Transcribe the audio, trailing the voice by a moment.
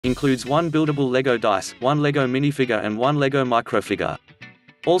Includes 1 buildable Lego dice, 1 Lego minifigure and 1 Lego microfigure.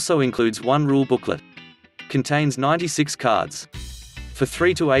 Also includes 1 rule booklet. Contains 96 cards. For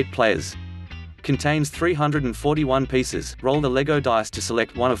 3 to 8 players. Contains 341 pieces. Roll the Lego dice to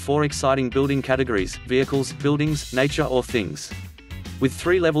select one of 4 exciting building categories: vehicles, buildings, nature or things. With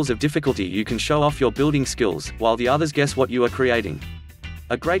 3 levels of difficulty you can show off your building skills, while the others guess what you are creating.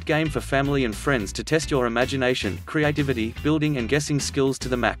 A great game for family and friends to test your imagination, creativity, building and guessing skills to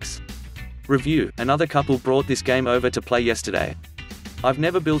the max. Review: another couple brought this game over to play yesterday. I've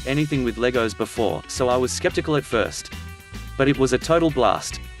never built anything with Legos before, so I was skeptical at first. But it was a total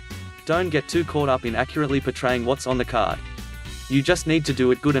blast. Don't get too caught up in accurately portraying what's on the card. You just need to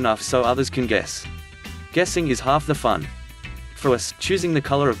do it good enough so others can guess. Guessing is half the fun. For us, choosing the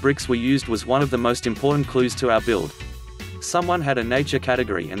color of bricks we used was one of the most important clues to our build. Someone had a nature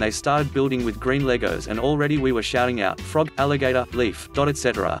category and they started building with green Legos and already we were shouting out, frog, alligator, leaf, dot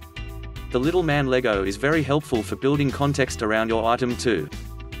etc. The little man Lego is very helpful for building context around your item too.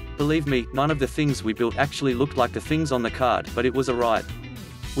 Believe me, none of the things we built actually looked like the things on the card, but it was a riot.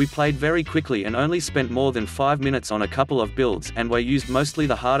 We played very quickly and only spent more than 5 minutes on a couple of builds, and we used mostly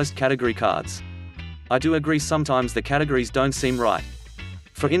the hardest category cards. I do agree sometimes the categories don't seem right.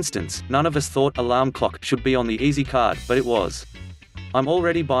 For instance, none of us thought alarm clock should be on the easy card, but it was. I'm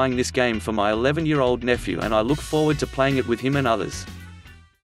already buying this game for my 11-year-old nephew and I look forward to playing it with him and others.